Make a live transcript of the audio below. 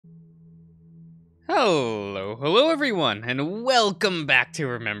Hello everyone, and welcome back to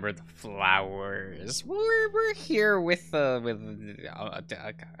Remember the Flowers. We're here with a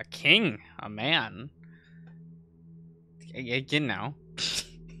king, a man. You know.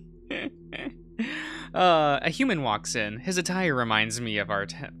 A human walks in. His attire reminds me of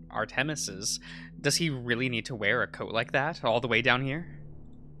Artemis's. Does he really need to wear a coat like that all the way down here?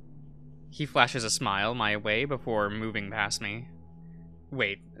 He flashes a smile my way before moving past me.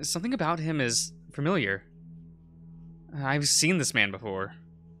 Wait, something about him is familiar. I've seen this man before.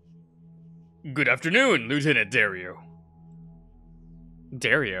 Good afternoon, Lieutenant Dario.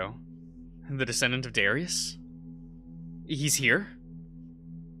 Dario? The descendant of Darius? He's here?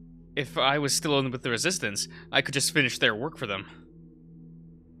 If I was still in with the Resistance, I could just finish their work for them.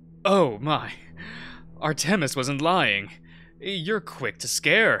 Oh my. Artemis wasn't lying. You're quick to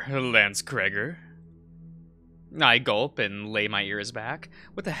scare, Lance Kreger. I gulp and lay my ears back.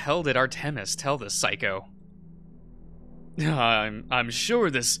 What the hell did Artemis tell this psycho? I'm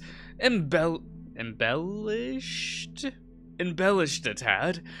sure this embellished a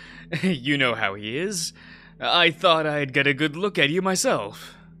tad. You know how he is. I thought I'd get a good look at you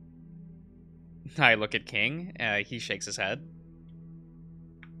myself. I look at King. He shakes his head.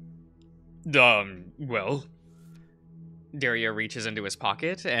 Well? Dario reaches into his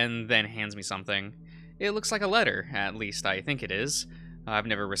pocket and then hands me something. It looks like a letter, at least I think it is. I've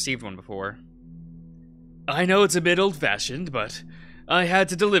never received one before. I know it's a bit old-fashioned, but I had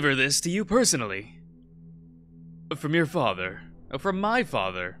to deliver this to you personally. From your father. From my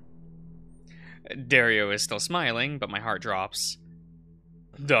father. Dario is still smiling, but my heart drops.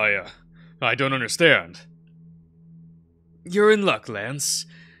 I don't understand. You're in luck, Lance.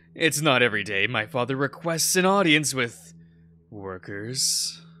 It's not every day my father requests an audience with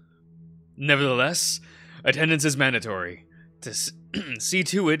workers. Nevertheless, attendance is mandatory. To see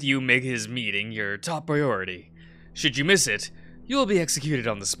to it you make his meeting your top priority. Should you miss it, you'll be executed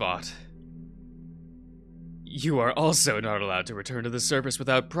on the spot. You are also not allowed to return to the surface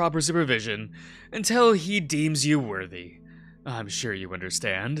without proper supervision until he deems you worthy. I'm sure you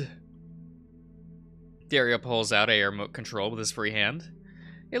understand. Dario pulls out a remote control with his free hand.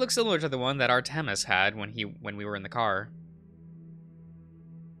 It looks similar to the one that Artemis had when we were in the car.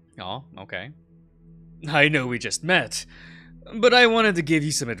 Oh, okay. I know we just met, but I wanted to give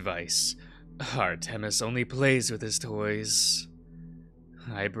you some advice. Artemis only plays with his toys.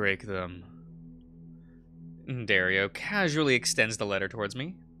 I break them. Dario casually extends the letter towards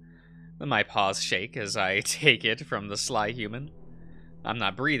me. My paws shake as I take it from the sly human. I'm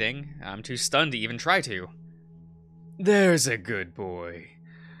not breathing. I'm too stunned to even try to. There's a good boy.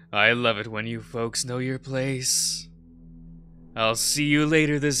 I love it when you folks know your place. I'll see you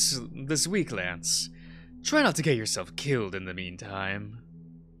later this week, Lance. Try not to get yourself killed in the meantime.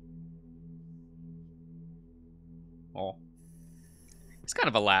 Oh. He's kind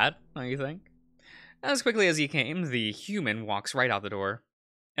of a lad, don't you think? As quickly as he came, the human walks right out the door.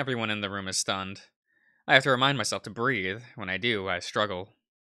 Everyone in the room is stunned. I have to remind myself to breathe. When I do, I struggle.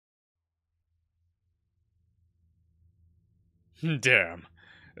 Damn.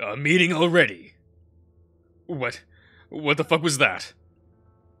 A meeting already? What the fuck was that?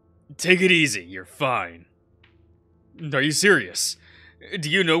 Take it easy, you're fine. Are you serious? Do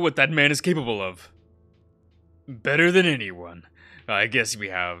you know what that man is capable of? Better than anyone. I guess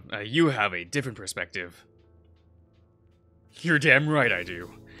you have a different perspective. You're damn right I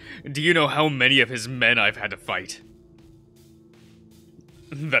do. Do you know how many of his men I've had to fight?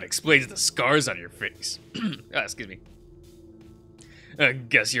 That explains the scars on your face. Excuse me. I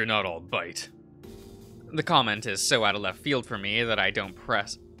guess you're not all bite. The comment is so out of left field for me that I don't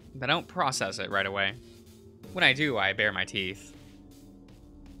process it right away. When I do, I bare my teeth.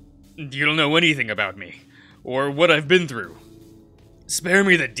 You don't know anything about me, or what I've been through. Spare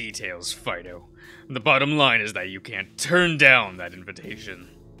me the details, Fido. The bottom line is that you can't turn down that invitation.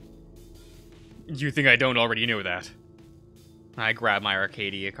 You think I don't already know that? I grab my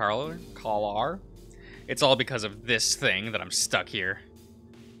Arcadia collar. It's all because of this thing that I'm stuck here.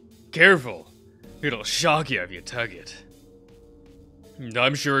 Careful. It'll shock you if you tug it.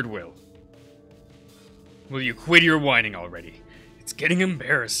 I'm sure it will. Will you quit your whining already? It's getting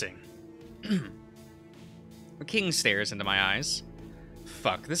embarrassing. The king stares into my eyes.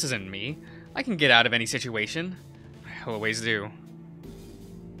 Fuck, this isn't me. I can get out of any situation. I always do.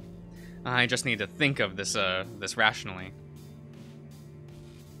 I just need to think of this rationally.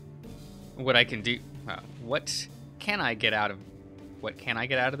 What I can do... what can I get out of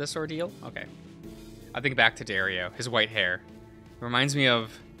this ordeal? Okay. I think back to Dario, his white hair. It reminds me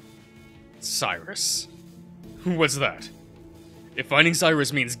of... Cyrus. What's that? If finding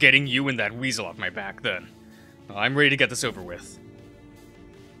Cyrus means getting you and that weasel off my back, then I'm ready to get this over with.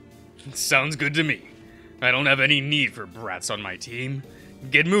 Sounds good to me. I don't have any need for brats on my team.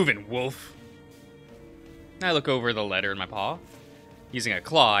 Get moving, Wolf. I look over the letter in my paw. Using a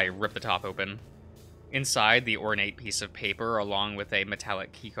claw, I rip the top open. Inside, the ornate piece of paper along with a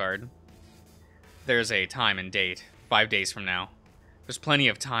metallic keycard. There's a time and date, 5 days from now. There's plenty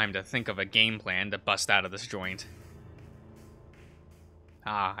of time to think of a game plan to bust out of this joint.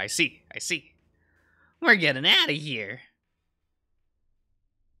 Ah, I see. We're getting out of here.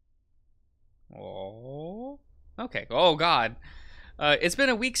 Oh, okay. Oh God, it's been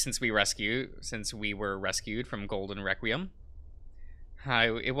a week since we were rescued from Golden Requiem.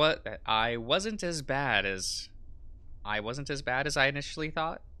 I wasn't as bad as I initially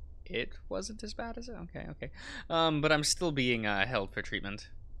thought. It wasn't as bad as okay. But I'm still being held for treatment.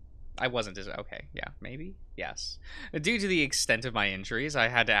 I wasn't as okay. Yeah, maybe yes. Due to the extent of my injuries, I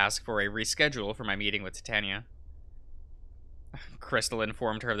had to ask for a reschedule for my meeting with Titania. Crystal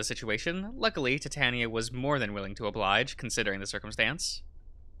informed her of the situation. Luckily, Titania was more than willing to oblige, considering the circumstance.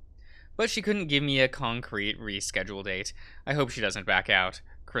 But she couldn't give me a concrete reschedule date. I hope she doesn't back out.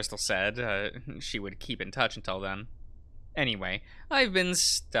 Crystal said she would keep in touch until then. Anyway, I've been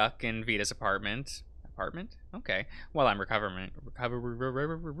stuck in Vita's apartment. Okay. While I'm recovering.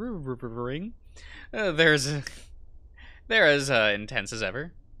 They're as intense as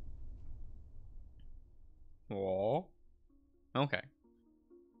ever. Oh. Okay.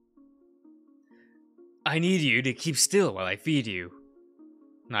 I need you to keep still while I feed you.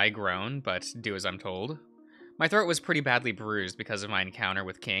 I groan, but do as I'm told. My throat was pretty badly bruised because of my encounter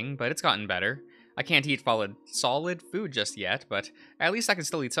with King, but it's gotten better. I can't eat solid food just yet, but at least I can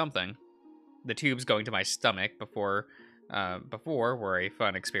still eat something. The tubes going to my stomach before were a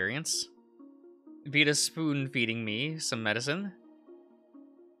fun experience. Vita's spoon-feeding me some medicine.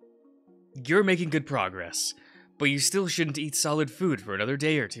 You're making good progress, but you still shouldn't eat solid food for another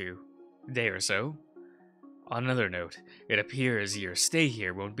day or so. On another note, it appears your stay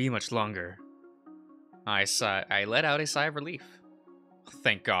here won't be much longer. I let out a sigh of relief.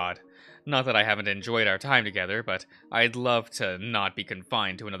 Thank God. Not that I haven't enjoyed our time together, but I'd love to not be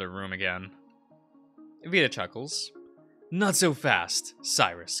confined to another room again. Vita chuckles. Not so fast,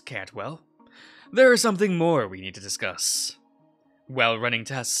 Cyrus Cantwell. There is something more we need to discuss. While running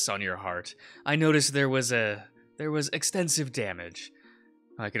tests on your heart, I noticed there was extensive damage.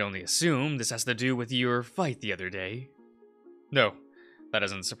 I can only assume this has to do with your fight the other day. No, that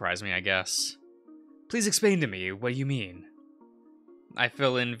doesn't surprise me, I guess. Please explain to me what you mean. I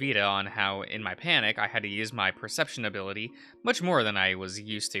fill in Vita on how, in my panic, I had to use my perception ability much more than I was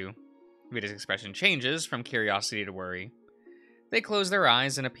used to. Vita's expression changes from curiosity to worry. They close their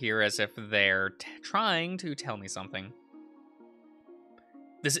eyes and appear as if they're trying to tell me something.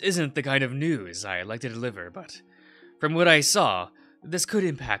 This isn't the kind of news I like to deliver, but from what I saw, this could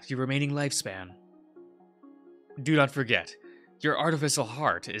impact your remaining lifespan. Do not forget, your artificial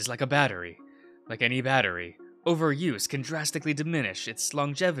heart is like a battery. Like any battery, overuse can drastically diminish its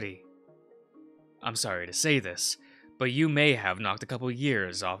longevity. I'm sorry to say this, but you may have knocked a couple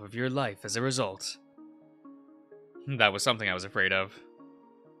years off of your life as a result. That was something I was afraid of.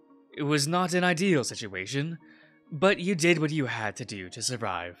 It was not an ideal situation, but you did what you had to do to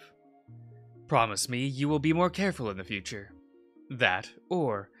survive. Promise me you will be more careful in the future. That,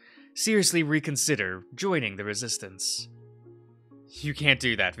 or seriously reconsider joining the Resistance. You can't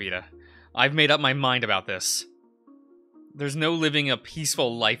do that, Vita. I've made up my mind about this. There's no living a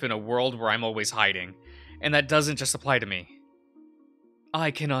peaceful life in a world where I'm always hiding, and that doesn't just apply to me.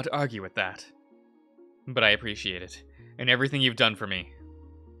 I cannot argue with that. But I appreciate it, and everything you've done for me.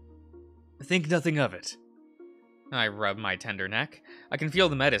 Think nothing of it. I rub my tender neck. I can feel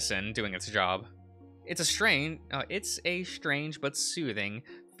the medicine doing its job. It's a strange but soothing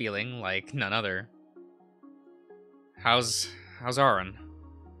feeling like none other. How's Aaron?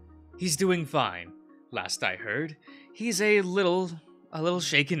 He's doing fine. Last I heard, he's a little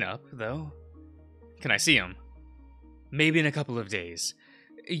shaken up, though. Can I see him? Maybe in a couple of days.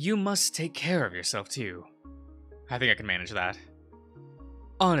 You must take care of yourself, too. I think I can manage that.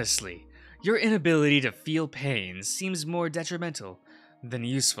 Honestly, your inability to feel pain seems more detrimental than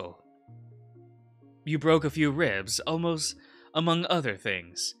useful. You broke a few ribs, almost among other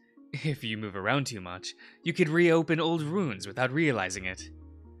things. If you move around too much, you could reopen old wounds without realizing it.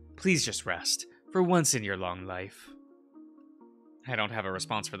 Please just rest, for once in your long life. I don't have a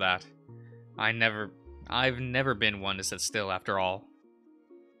response for that. I've never been one to sit still, after all.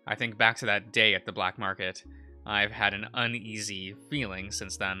 I think back to that day at the black market. I've had an uneasy feeling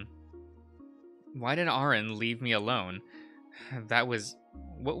since then. Why did Aaron leave me alone? That was...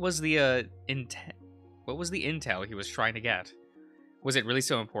 What was the, What was the intel he was trying to get? Was it really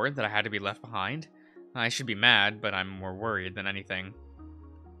so important that I had to be left behind? I should be mad, but I'm more worried than anything.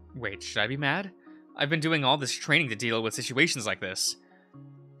 Wait, should I be mad? I've been doing all this training to deal with situations like this.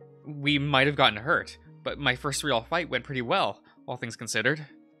 We might have gotten hurt, but my first real fight went pretty well, all things considered.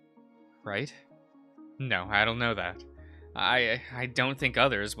 Right? No, I don't know that. I don't think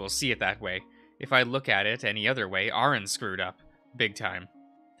others will see it that way. If I look at it any other way, Aaron's screwed up. Big time.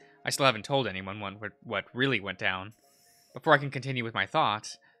 I still haven't told anyone what really went down. Before I can continue with my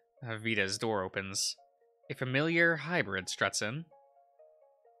thought, Vita's door opens. A familiar hybrid struts in.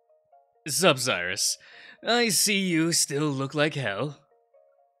 Sup, Cyrus? I see you still look like hell.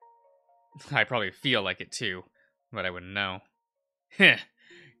 I probably feel like it too, but I wouldn't know. Heh.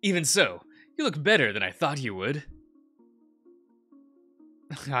 Even so, you look better than I thought you would.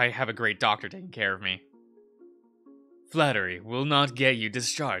 I have a great doctor taking care of me. Flattery will not get you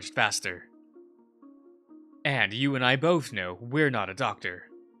discharged faster. And you and I both know we're not a doctor.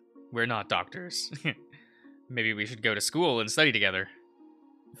 We're not doctors. Maybe we should go to school and study together.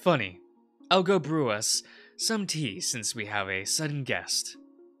 Funny. I'll go brew us some tea since we have a sudden guest.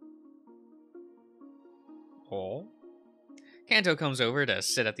 Oh? Kanto comes over to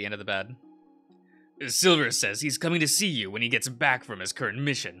sit at the end of the bed. Silver says he's coming to see you when he gets back from his current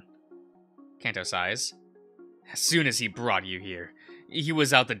mission. Kanto sighs. As soon as he brought you here, he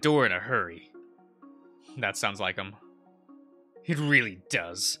was out the door in a hurry. That sounds like him. It really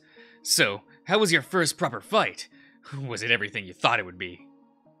does. So, how was your first proper fight? Was it everything you thought it would be?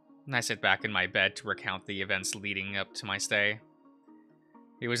 I sit back in my bed to recount the events leading up to my stay.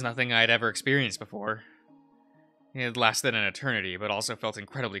 It was nothing I'd ever experienced before. It lasted an eternity, but also felt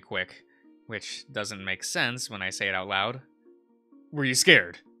incredibly quick, which doesn't make sense when I say it out loud. Were you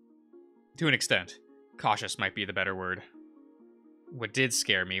scared? To an extent. Cautious might be the better word. What did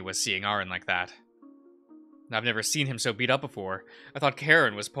scare me was seeing Aaron like that. I've never seen him so beat up before. I thought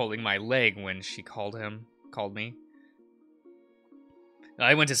Karen was pulling my leg when she called me.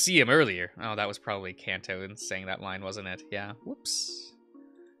 I went to see him earlier. Oh, that was probably Kanto saying that line, wasn't it? Yeah. Whoops.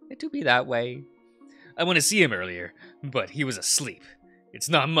 It do be that way. I went to see him earlier, but he was asleep. It's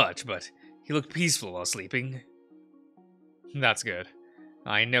not much, but he looked peaceful while sleeping. That's good.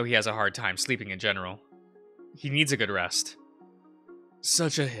 I know he has a hard time sleeping in general. He needs a good rest.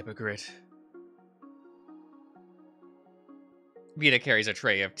 Such a hypocrite. Vita carries a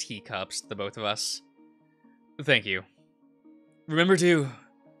tray of teacups to the both of us. Thank you. Remember to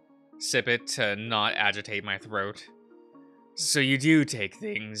sip it to not agitate my throat. So you do take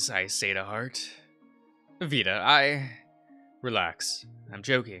things I say to heart? Vita, Relax. I'm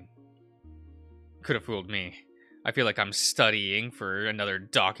joking. Could have fooled me. I feel like I'm studying for another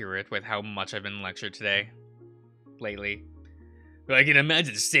doctorate with how much I've been lectured today. Lately. I can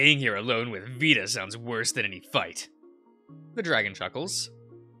imagine staying here alone with Vita sounds worse than any fight. The dragon chuckles.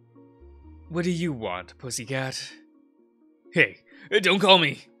 What do you want, pussycat? Hey, don't call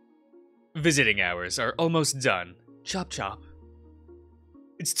me! Visiting hours are almost done. Chop chop.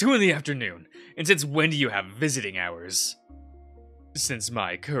 It's 2 in the afternoon, and since when do you have visiting hours? Since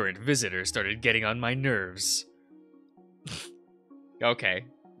my current visitor started getting on my nerves. Okay.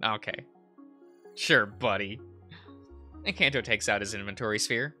 Sure, buddy. And Kanto takes out his inventory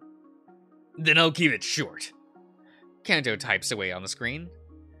sphere. Then I'll keep it short. Kanto types away on the screen.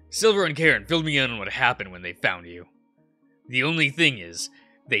 Silver and Karen filled me in on what happened when they found you. The only thing is,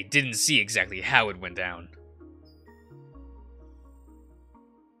 they didn't see exactly how it went down.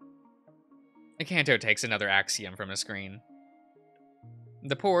 Kanto takes another axiom from the screen.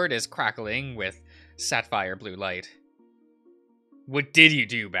 The port is crackling with sapphire blue light. What did you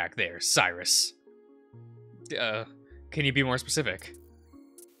do back there, Cyrus? Can you be more specific?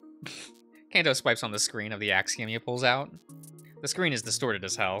 Kanto swipes on the screen of the axiom he pulls out. The screen is distorted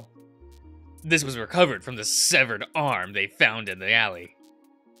as hell. This was recovered from the severed arm they found in the alley.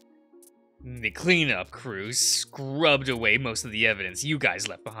 The cleanup crew scrubbed away most of the evidence you guys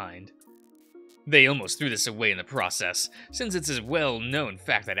left behind. They almost threw this away in the process, since it's a well-known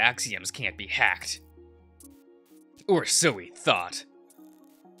fact that axioms can't be hacked. Or so we thought.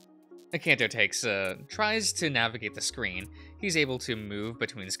 Kanto tries to navigate the screen. He's able to move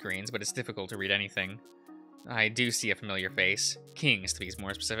between screens, but it's difficult to read anything. I do see a familiar face. King's, to be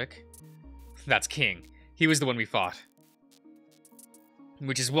more specific. That's King. He was the one we fought.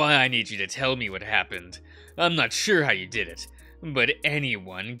 Which is why I need you to tell me what happened. I'm not sure how you did it, but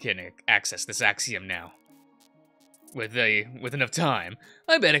anyone can access this axiom now. With enough time,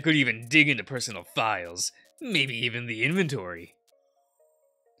 I bet I could even dig into personal files, maybe even the inventory.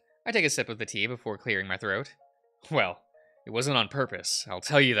 I take a sip of the tea before clearing my throat. Well, It wasn't on purpose, I'll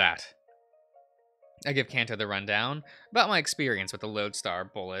tell you that. I give Kanto the rundown about my experience with the Lodestar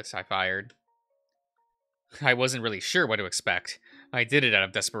bullet I fired. I wasn't really sure what to expect. I did it out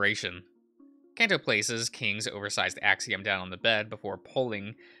of desperation. Kanto places King's oversized axiom down on the bed before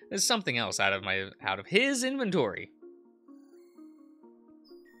pulling something else out of his inventory.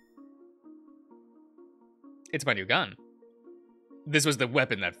 It's my new gun. This was the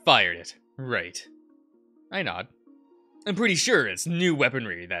weapon that fired it, right? I nod. I'm pretty sure it's new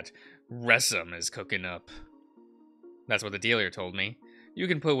weaponry that Resum is cooking up. That's what the dealer told me. You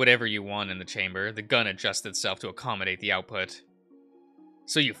can put whatever you want in the chamber. The gun adjusts itself to accommodate the output.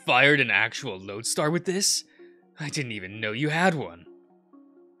 So you fired an actual Lodestar with this? I didn't even know you had one.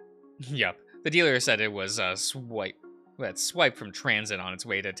 Yup, the dealer said it was a swipe from transit on its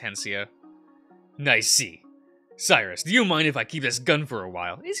way to Tensia. Nice see. Cyrus, do you mind if I keep this gun for a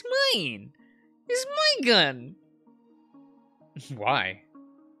while? It's mine! It's my gun! Why?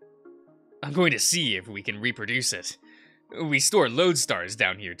 I'm going to see if we can reproduce it. We store Lodestars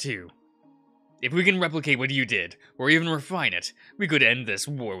down here too. If we can replicate what you did, or even refine it, we could end this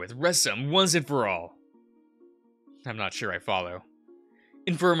war with Resum once and for all. I'm not sure I follow.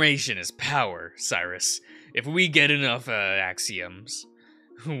 Information is power, Cyrus. If we get enough axioms,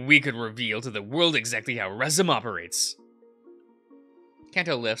 we could reveal to the world exactly how Resum operates.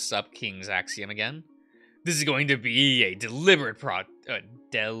 Kanto lifts up King's axiom again. This is going to be a deliberate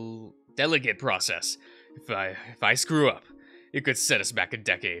delicate process. If I screw up, it could set us back a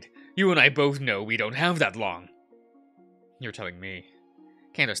decade. You and I both know we don't have that long. You're telling me.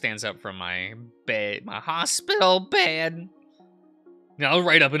 Kanto stands up from my hospital bed. Now I'll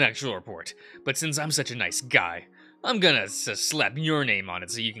write up an actual report, but since I'm such a nice guy, I'm gonna slap your name on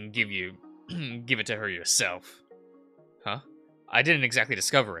it so you can give it to her yourself. Huh? I didn't exactly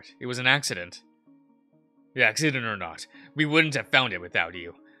discover it. It was an accident. Accident or not, we wouldn't have found it without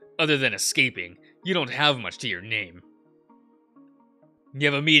you. Other than escaping, you don't have much to your name. You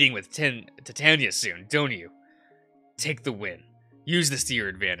have a meeting with Titania soon, don't you? Take the win. Use this to your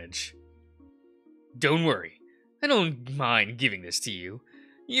advantage. Don't worry. I don't mind giving this to you.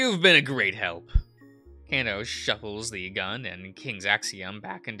 You've been a great help. Kanto shuffles the gun and King's axiom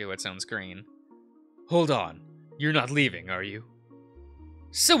back into its own screen. Hold on. You're not leaving, are you?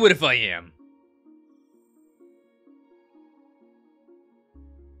 So what if I am?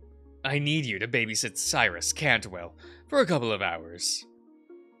 I need you to babysit Cyrus Cantwell for a couple of hours.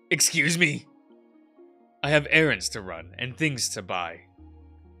 Excuse me? I have errands to run and things to buy.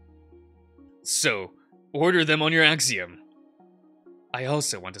 So, order them on your axiom. I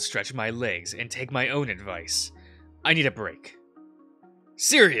also want to stretch my legs and take my own advice. I need a break.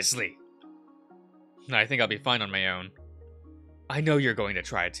 Seriously? I think I'll be fine on my own. I know you're going to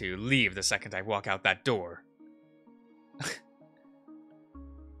try to leave the second I walk out that door.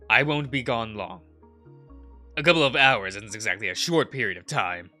 I won't be gone long. A couple of hours isn't exactly a short period of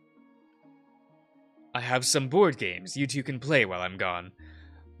time. I have some board games you two can play while I'm gone.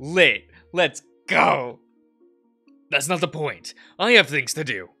 Let's go! That's not the point. I have things to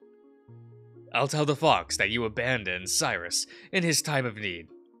do. I'll tell the fox that you abandoned Cyrus in his time of need.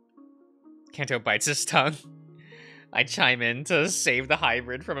 Kanto bites his tongue. I chime in to save the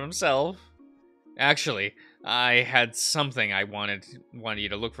hybrid from himself. Actually, I had something I wanted you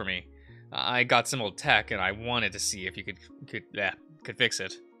to look for me. I got some old tech, and I wanted to see if you could fix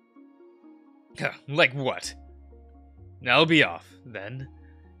it. Like what? I'll be off, then.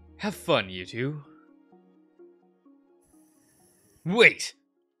 Have fun, you two. Wait!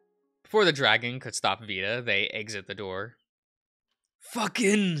 Before the dragon could stop Vita, they exit the door.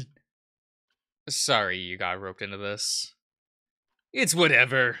 Fucking... Sorry you got roped into this. It's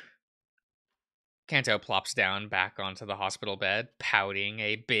whatever. Kanto plops down back onto the hospital bed, pouting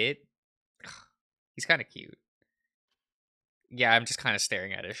a bit. He's kind of cute. Yeah, I'm just kind of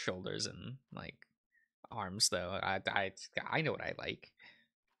staring at his shoulders and, like, arms, though. I know what I like.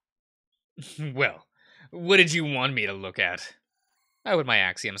 Well, what did you want me to look at? I open my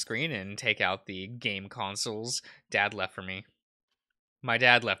Axiom screen and take out the game consoles Dad left for me. My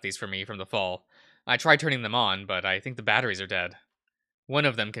dad left these for me from the fall. I tried turning them on, but I think the batteries are dead. One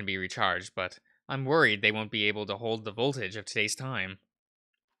of them can be recharged, but I'm worried they won't be able to hold the voltage of today's time.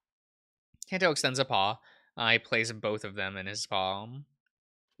 Kanto extends a paw. I place both of them in his palm.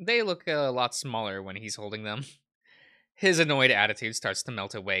 They look a lot smaller when he's holding them. His annoyed attitude starts to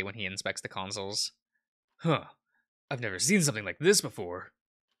melt away when he inspects the consoles. Huh. I've never seen something like this before.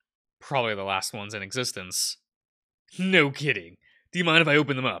 Probably the last ones in existence. No kidding. Do you mind if I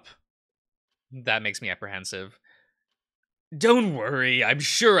open them up? That makes me apprehensive. Don't worry, I'm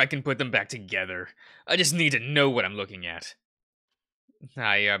sure I can put them back together. I just need to know what I'm looking at.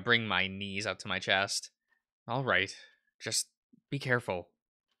 I bring my knees up to my chest. All right, just be careful.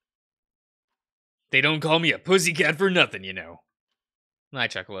 They don't call me a pussycat for nothing, you know. I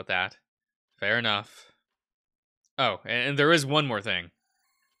chuckle at that. Fair enough. Oh, and there is one more thing.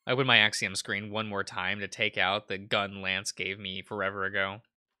 I open my Axiom screen one more time to take out the gun Lance gave me forever ago.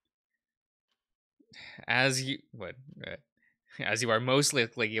 As you are most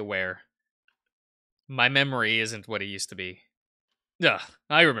likely aware, my memory isn't what it used to be. Ugh,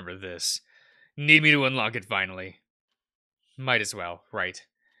 I remember this. Need me to unlock it finally? Might as well, right?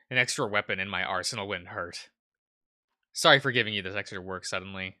 An extra weapon in my arsenal wouldn't hurt. Sorry for giving you this extra work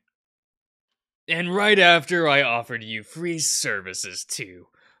suddenly. And right after I offered you free services too.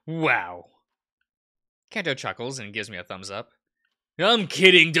 Wow. Kanto chuckles and gives me a thumbs up. I'm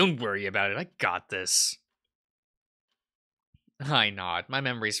kidding, don't worry about it, I got this. I nod. My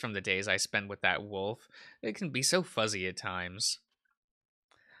memories from the days I spent with that wolf, it can be so fuzzy at times.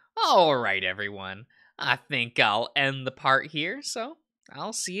 Alright, everyone. I think I'll end the part here, so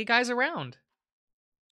I'll see you guys around.